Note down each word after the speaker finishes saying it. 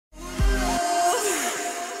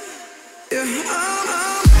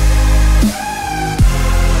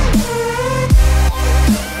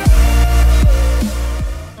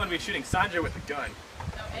shooting Sandra with the gun.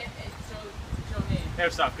 No, show me.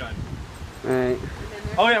 Airsoft gun. Alright.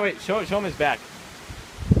 Oh yeah, wait, show him his back.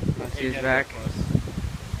 Let's see his back.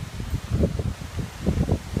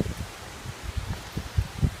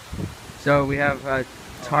 So we have a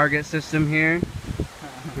target system here.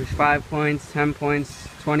 There's 5 points, 10 points,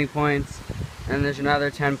 20 points, and there's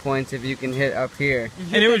another 10 points if you can hit up here.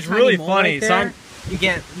 And it was really funny. Right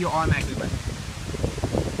you automatically win.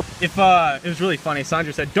 It was really funny.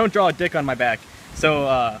 Sandra said, "Don't draw a dick on my back."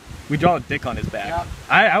 So we draw a dick on his back. Yep.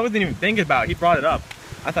 I wasn't even thinking about it. He brought it up.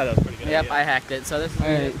 I thought that was pretty good. Yep, idea. I hacked it. So this is.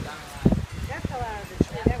 Alright.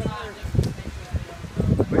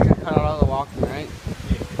 We're gonna cut out all the walking, right?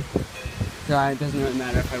 So it doesn't really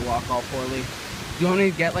matter if I walk all poorly. Do you want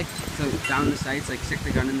me to get like down the sights, like stick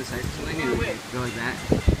the gun in the sights or something, and go like that?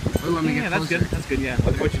 Or you want me to get that's closer? good. That's good. Yeah.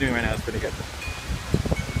 What you're doing right now is pretty good.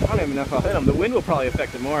 I don't even know if I'll hit him. The wind will probably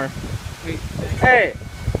affect it more. Wait. Hey,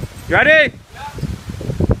 you ready?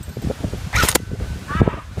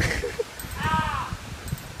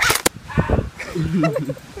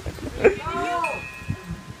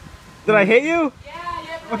 Did I hit you?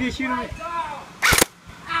 Yeah. Okay, shoot him.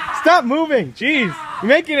 Stop moving! Jeez, you're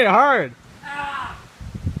making it hard.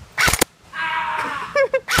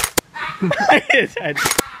 His head.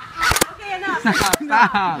 Okay, enough.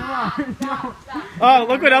 Stop. Oh,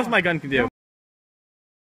 look what else my gun can do.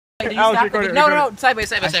 No,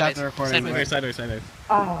 sideways. I stopped the recording. Sideways.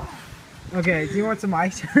 Oh. Okay, do you want some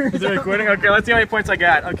ice? Is it recording? Okay, let's see how many points I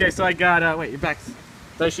got. Okay, so I got, wait, your back's,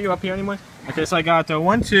 did I shoot you up here anymore? Okay, so I got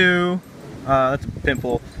 1, 2, that's a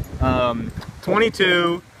pimple,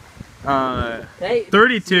 22,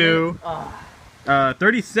 32,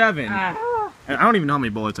 37, and I don't even know how many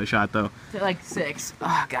bullets I shot though. Like 6.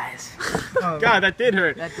 Oh, guys. God, that did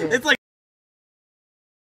hurt. That did. It's like